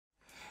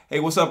Hey,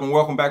 what's up and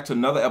welcome back to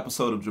another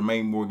episode of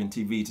Jermaine Morgan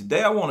TV.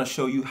 Today I want to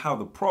show you how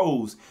the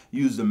pros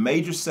use the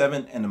major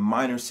 7 and the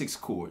minor 6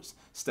 chords.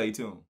 Stay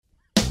tuned.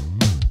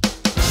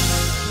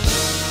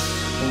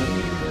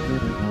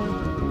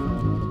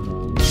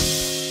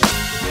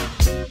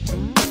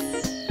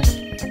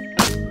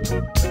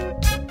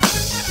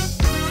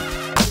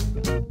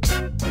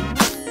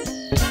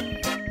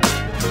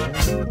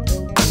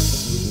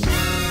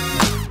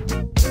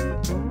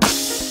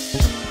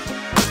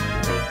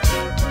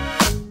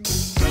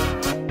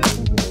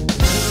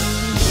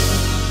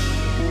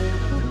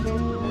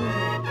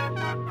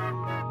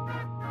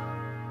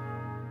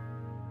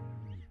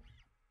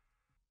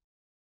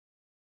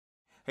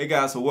 Hey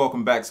guys, so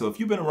welcome back. So if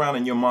you've been around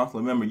in your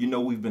monthly, remember, you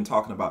know we've been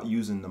talking about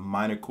using the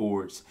minor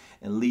chords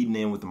and leading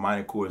in with the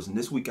minor chords. And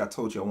this week I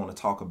told you I want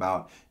to talk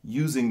about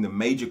using the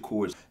major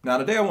chords. Now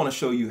today I want to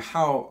show you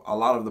how a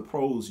lot of the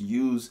pros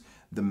use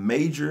the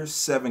major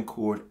 7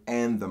 chord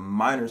and the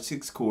minor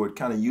 6 chord,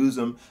 kind of use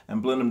them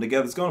and blend them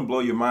together. It's going to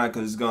blow your mind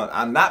because it's going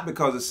to, not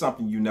because it's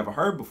something you never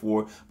heard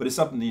before, but it's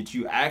something that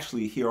you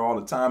actually hear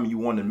all the time and you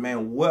wonder,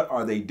 man, what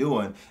are they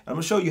doing? And I'm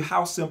going to show you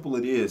how simple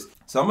it is.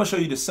 So I'm going to show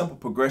you the simple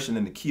progression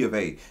in the key of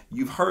A.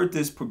 You've heard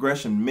this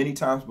progression many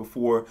times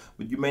before,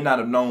 but you may not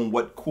have known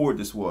what chord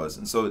this was.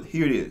 And so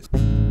here it is.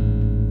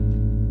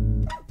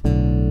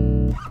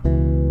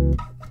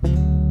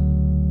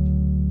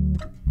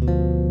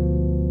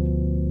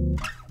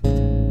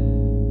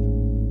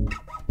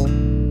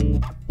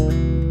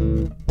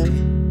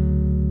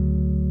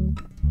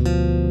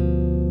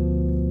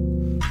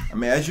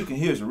 As you can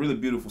hear, it's a really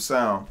beautiful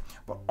sound,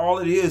 but all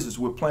it is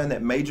we're playing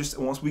that major.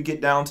 Once we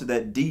get down to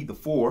that D, the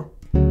 4,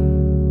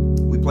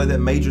 we play that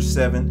major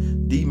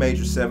 7, D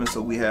major 7,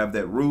 so we have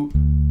that root,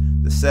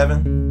 the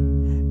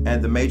 7,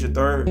 and the major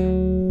 3rd,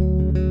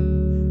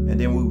 and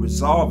then we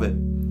resolve it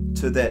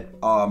to that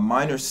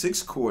minor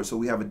 6 chord, so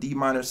we have a D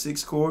minor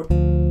 6 chord.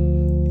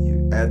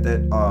 You add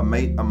that a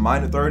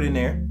minor 3rd in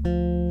there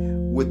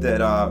with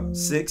that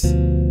 6.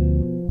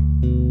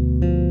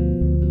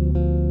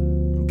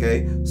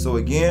 Okay, so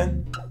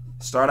again,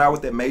 start out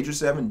with that major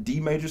 7, D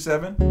major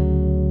 7,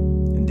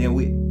 and then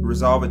we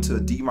resolve it to a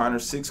D minor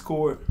 6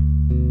 chord.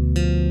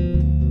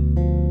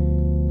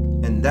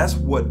 And that's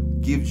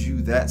what gives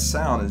you that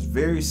sound. It's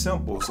very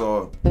simple.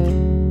 So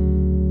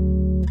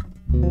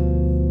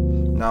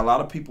now a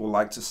lot of people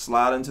like to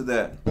slide into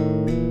that.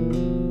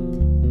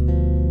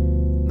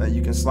 Now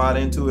you can slide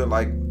into it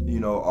like, you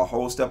know, a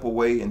whole step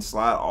away and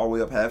slide all the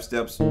way up half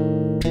steps.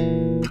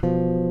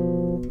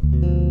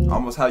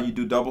 Almost how you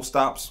do double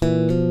stops. You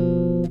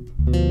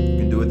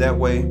can do it that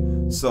way.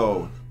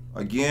 So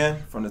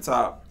again, from the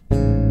top.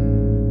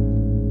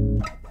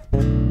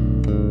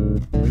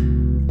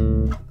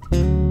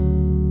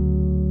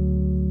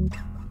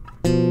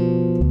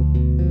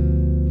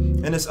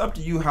 And it's up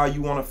to you how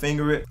you want to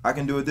finger it. I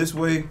can do it this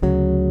way.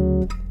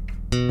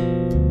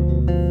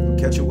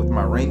 Catch it with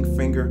my ring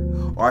finger.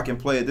 Or I can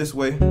play it this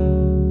way.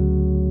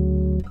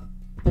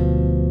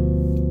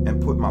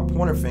 And put my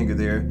pointer finger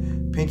there.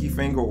 Pinky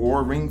finger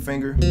or ring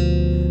finger.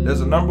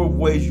 There's a number of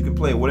ways you can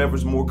play it,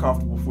 whatever's more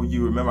comfortable for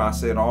you. Remember, I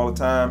say it all the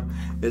time,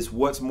 it's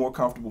what's more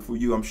comfortable for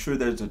you. I'm sure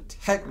there's a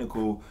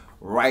technical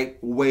right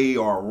way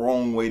or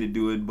wrong way to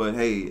do it, but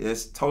hey,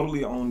 it's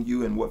totally on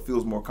you and what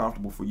feels more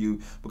comfortable for you.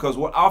 Because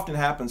what often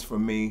happens for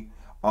me,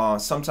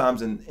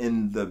 sometimes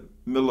in the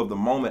middle of the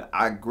moment,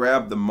 I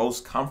grab the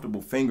most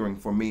comfortable fingering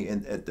for me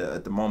at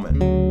the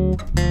moment.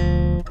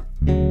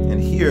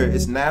 And here,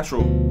 it's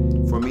natural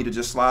for me to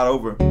just slide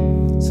over.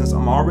 Since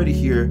I'm already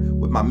here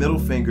with my middle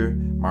finger,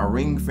 my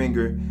ring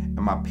finger, and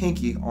my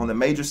pinky on the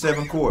major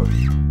 7 chord.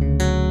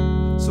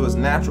 So it's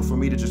natural for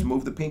me to just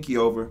move the pinky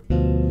over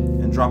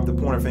and drop the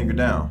pointer finger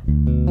down.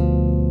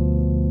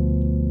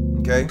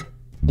 Okay?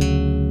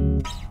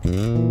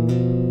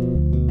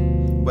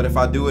 But if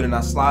I do it and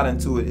I slide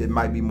into it, it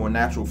might be more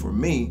natural for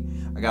me.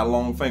 I got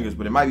long fingers,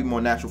 but it might be more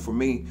natural for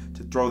me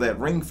to throw that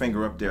ring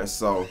finger up there.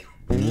 So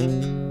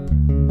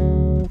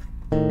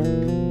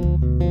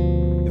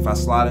if I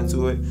slide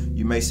into it,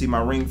 you may see my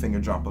ring finger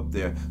jump up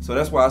there. So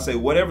that's why I say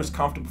whatever's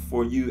comfortable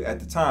for you at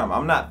the time.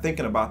 I'm not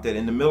thinking about that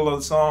in the middle of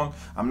the song.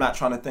 I'm not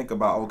trying to think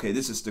about, okay,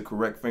 this is the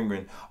correct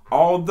fingering.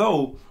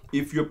 Although,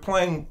 if you're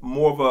playing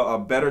more of a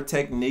better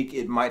technique,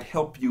 it might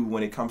help you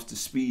when it comes to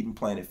speed and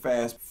playing it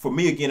fast. For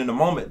me, again, in the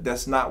moment,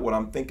 that's not what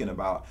I'm thinking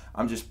about.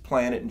 I'm just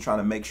playing it and trying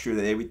to make sure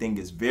that everything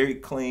is very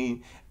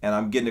clean and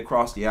I'm getting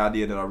across the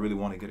idea that I really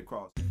want to get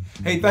across.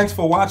 Hey, thanks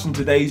for watching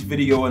today's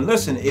video. And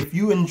listen, if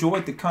you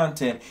enjoyed the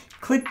content,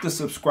 click the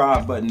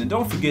subscribe button and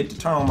don't forget to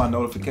turn on my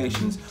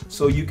notifications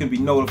so you can be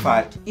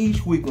notified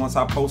each week once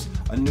I post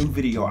a new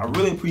video. I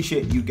really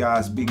appreciate you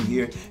guys being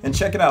here, and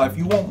check it out. If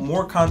you want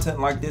more content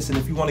like this and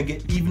if you want to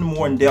get even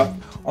more in depth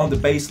on the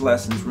bass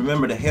lessons,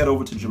 remember to head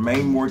over to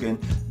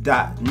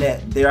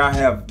JermaineMorgan.net. There I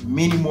have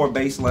many more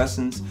bass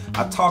lessons.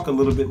 I talk a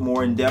little bit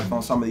more in depth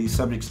on some of these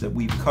subjects that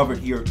we've covered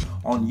here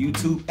on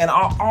YouTube, and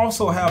I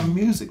also have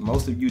music.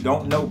 Most of you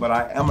don't know, but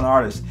I am an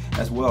artist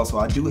as well, so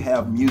I do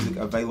have music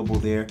available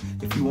there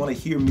if you want to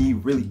hear me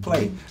really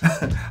play.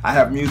 I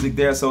have music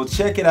there, so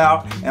check it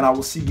out, and I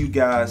will see you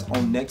guys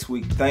on next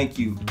week. Thank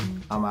you.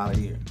 I'm out of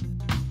here.